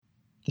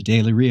The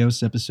Daily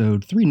Rios,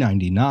 episode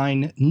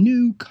 399,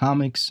 New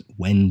Comics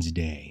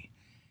Wednesday.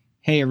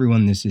 Hey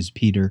everyone, this is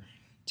Peter.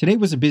 Today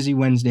was a busy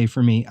Wednesday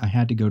for me. I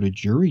had to go to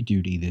jury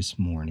duty this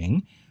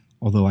morning,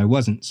 although I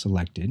wasn't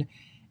selected,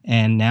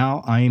 and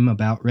now I'm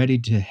about ready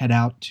to head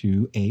out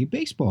to a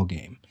baseball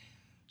game.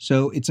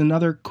 So it's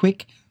another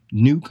quick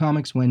New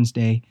Comics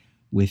Wednesday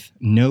with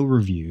no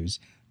reviews.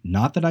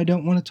 Not that I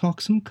don't want to talk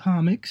some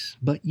comics,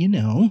 but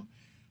I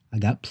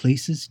got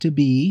places to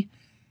be.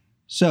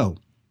 So,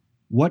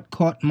 what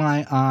caught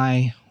my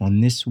eye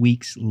on this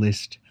week's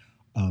list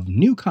of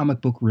new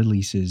comic book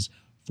releases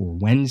for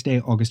Wednesday,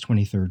 August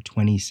 23rd,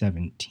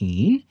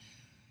 2017?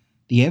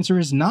 The answer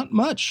is not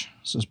much,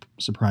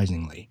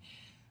 surprisingly.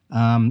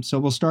 So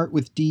we'll start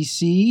with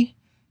DC,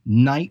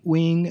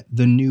 Nightwing,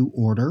 The New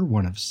Order,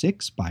 1 of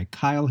 6, by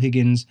Kyle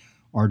Higgins,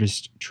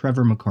 artist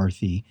Trevor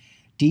McCarthy,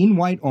 Dean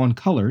White on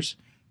colors,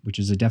 which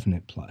is a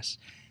definite plus.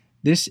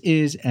 This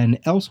is an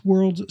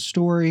Elseworlds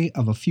story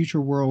of a future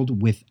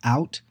world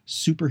without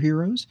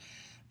superheroes.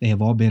 They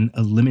have all been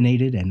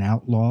eliminated and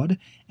outlawed,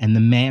 and the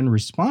man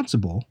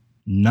responsible,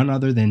 none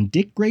other than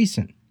Dick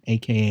Grayson,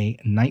 aka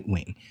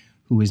Nightwing,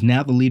 who is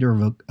now the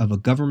leader of a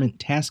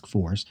government task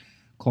force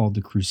called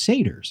the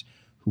Crusaders,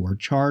 who are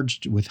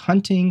charged with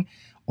hunting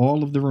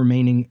all of the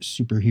remaining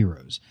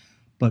superheroes.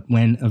 But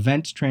when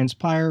events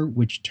transpire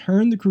which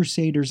turn the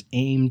Crusaders'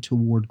 aim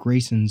toward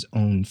Grayson's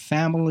own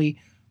family,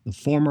 the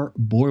former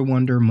Boy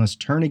Wonder must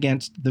turn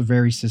against the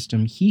very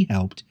system he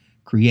helped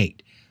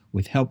create,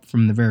 with help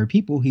from the very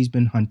people he's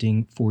been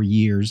hunting for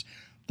years,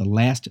 the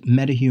last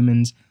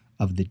metahumans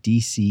of the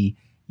DC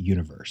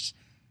universe.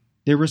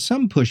 There was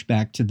some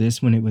pushback to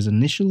this when it was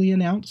initially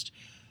announced,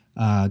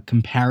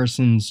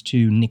 comparisons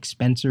to Nick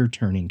Spencer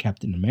turning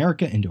Captain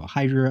America into a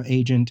Hydra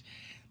agent,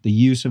 the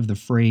use of the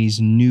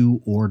phrase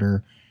New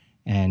Order,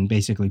 and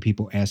basically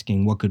people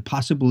asking what could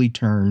possibly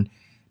turn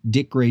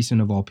Dick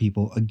Grayson, of all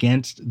people,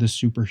 against the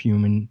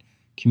superhuman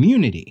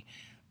community.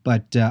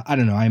 But I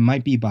don't know, I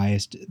might be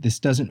biased.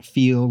 This doesn't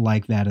feel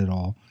like that at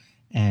all.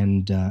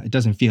 And it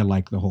doesn't feel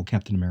like the whole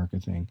Captain America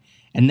thing.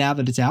 And now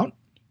that it's out,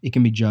 it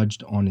can be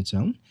judged on its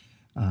own.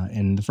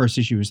 And the first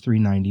issue is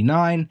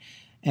 $3.99.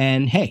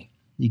 And hey,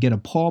 you get a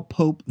Paul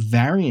Pope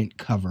variant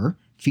cover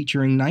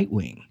featuring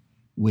Nightwing,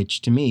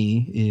 which to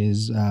me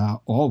is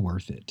all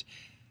worth it.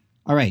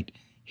 All right,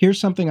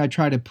 here's something I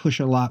try to push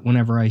a lot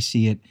whenever I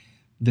see it.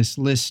 This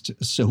list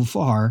so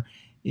far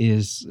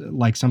is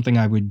like something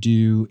I would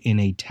do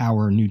in a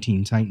Tower New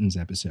Teen Titans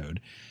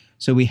episode.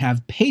 So we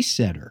have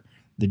Pacesetter,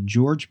 the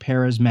George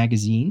Perez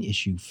magazine,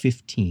 issue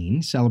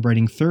 15,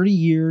 celebrating 30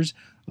 years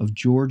of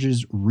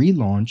George's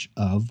relaunch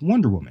of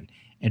Wonder Woman,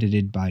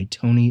 edited by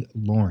Tony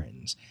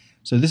Lawrence.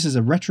 So this is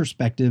a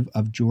retrospective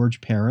of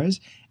George Perez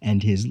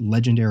and his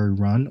legendary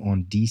run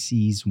on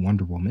DC's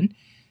Wonder Woman.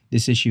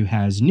 This issue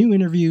has new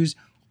interviews,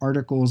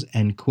 articles,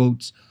 and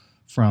quotes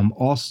from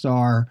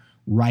all-star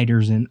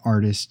writers and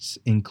artists,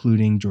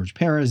 including George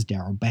Perez,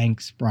 Darryl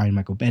Banks, Brian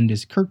Michael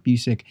Bendis, Kurt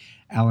Busiek,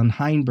 Alan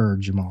Heinberg,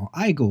 Jamal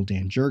Igle,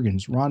 Dan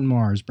Jurgens, Ron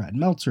Mars, Brad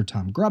Meltzer,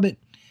 Tom Grubbett,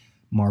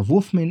 Marv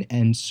Wolfman,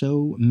 and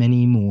so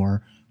many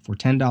more for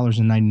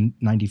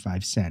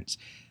 $10.95.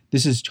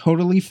 This is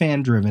totally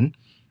fan-driven.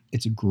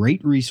 It's a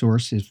great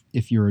resource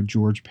if you're a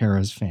George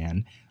Perez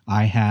fan.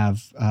 I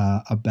have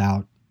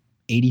about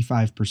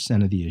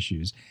 85% of the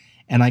issues,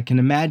 and I can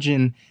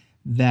imagine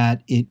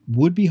that it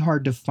would be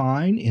hard to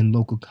find in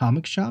local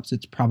comic shops.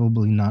 It's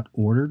probably not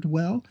ordered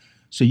well,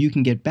 so you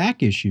can get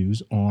back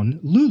issues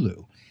on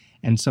Lulu.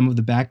 And some of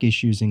the back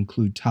issues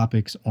include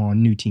topics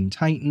on New Teen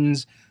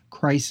Titans,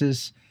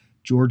 Crisis,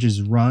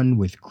 George's run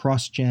with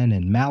CrossGen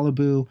and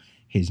Malibu,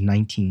 his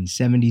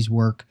 1970s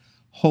work,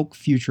 Hulk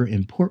Future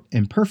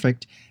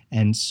Imperfect,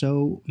 and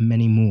so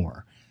many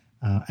more.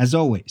 As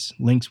always,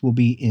 links will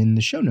be in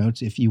the show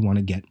notes if you want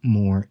to get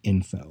more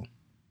info.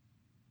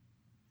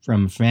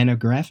 From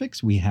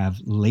Fantagraphics, we have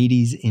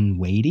Ladies in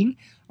Waiting,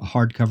 a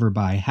hardcover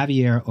by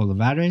Javier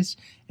Olivares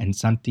and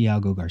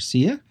Santiago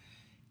Garcia.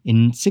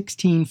 In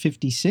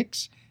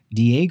 1656,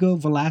 Diego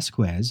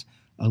Velázquez,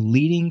 a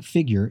leading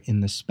figure in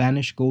the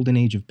Spanish Golden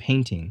Age of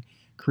painting,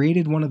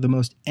 created one of the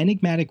most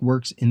enigmatic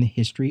works in the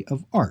history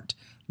of art,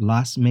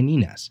 Las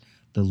Meninas,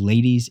 the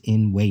Ladies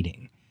in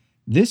Waiting.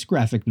 This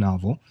graphic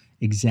novel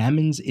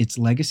examines its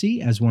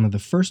legacy as one of the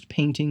first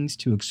paintings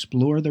to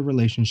explore the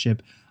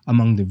relationship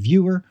among the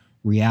viewer,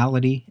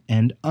 reality,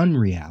 and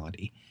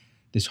unreality.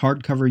 This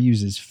hardcover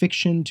uses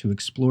fiction to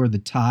explore the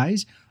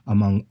ties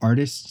among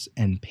artists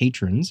and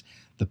patrons,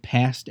 the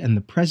past and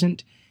the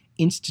present,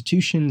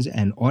 institutions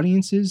and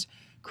audiences,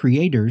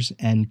 creators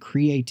and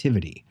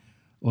creativity.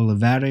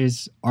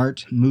 Olivares'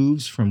 art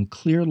moves from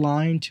clear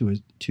line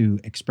to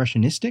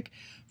expressionistic,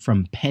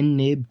 from pen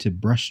nib to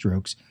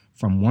brushstrokes,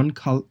 from one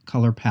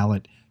color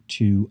palette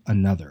to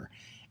another.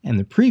 And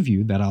the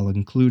preview that I'll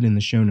include in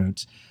the show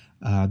notes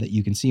that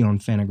you can see on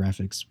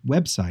Fantagraphics'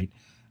 website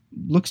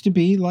looks to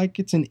be like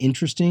it's an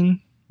interesting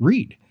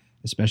read,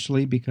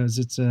 especially because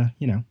it's I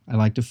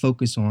like to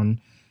focus on,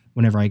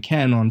 whenever I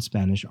can, on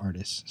Spanish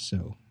artists.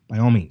 So by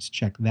all means,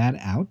 check that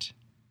out.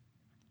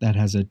 that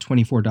has a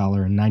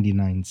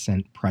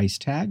 $24.99 price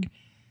tag.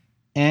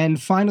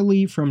 And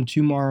finally, from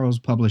Tomorrow's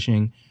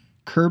Publishing,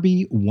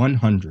 Kirby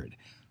 100,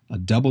 a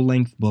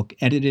double-length book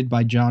edited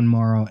by John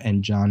Morrow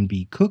and John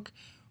B. Cook,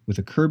 with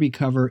a Kirby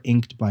cover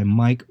inked by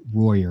Mike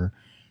Royer.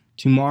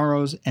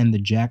 Tomorrow's and the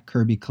Jack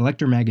Kirby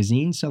Collector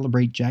magazine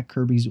celebrate Jack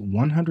Kirby's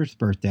 100th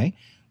birthday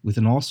with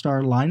an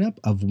all-star lineup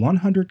of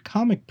 100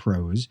 comic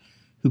pros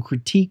who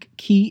critique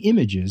key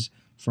images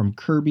from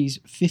Kirby's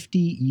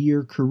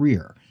 50-year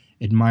career,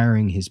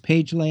 admiring his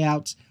page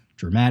layouts,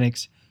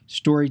 dramatics,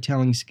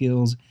 storytelling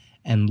skills,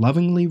 and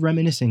lovingly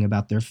reminiscing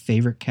about their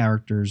favorite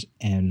characters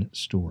and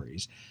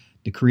stories.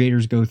 The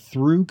creators go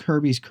through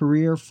Kirby's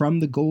career from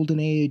the Golden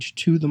Age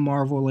to the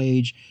Marvel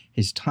Age,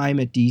 his time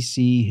at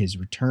DC, his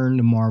return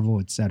to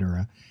Marvel,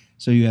 etc.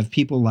 So you have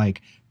people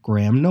like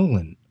Graham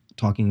Nolan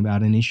talking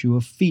about an issue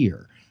of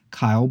Fear,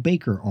 Kyle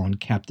Baker on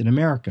Captain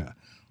America,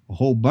 a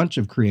whole bunch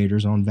of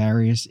creators on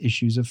various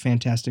issues of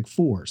Fantastic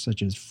Four,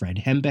 such as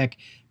Fred Hembeck,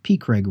 P.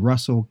 Craig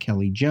Russell,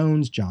 Kelly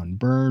Jones, John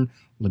Byrne,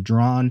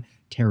 Ladron,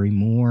 Terry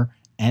Moore,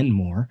 and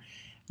more.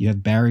 You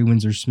have Barry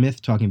Windsor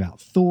Smith talking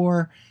about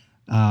Thor,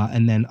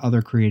 and then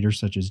other creators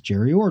such as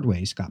Jerry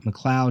Ordway, Scott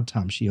McCloud,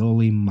 Tom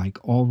Scioli, Mike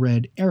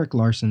Allred, Eric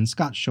Larson,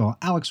 Scott Shaw,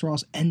 Alex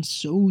Ross, and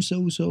so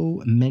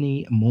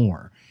many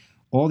more.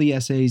 All the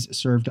essays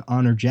serve to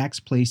honor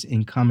Jack's place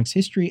in comics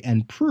history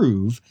and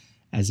prove,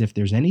 as if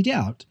there's any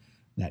doubt,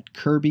 that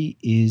Kirby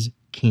is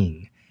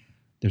king.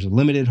 There's a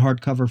limited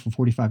hardcover for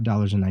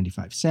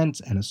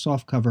 $45.95 and a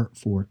softcover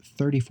for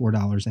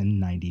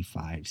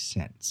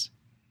 $34.95.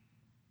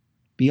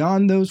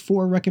 Beyond those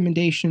 4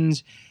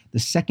 recommendations, the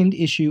second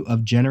issue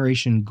of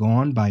Generation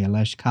Gone by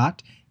Alesh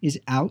Kott is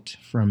out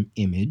from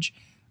Image.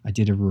 I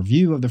did a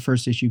review of the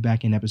first issue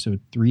back in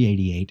episode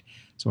 388,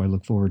 so I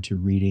look forward to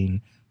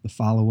reading the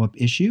follow-up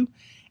issue.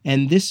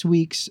 And this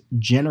week's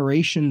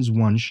Generations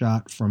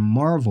one-shot from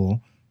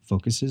Marvel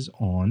focuses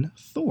on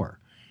Thor.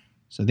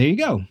 So there you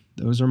go.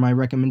 Those are my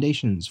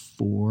recommendations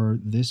for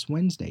this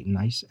Wednesday.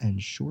 Nice and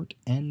short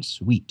and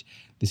sweet.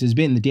 This has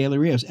been the Daily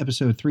Rios,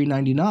 episode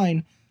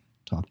 399.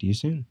 Talk to you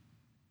soon.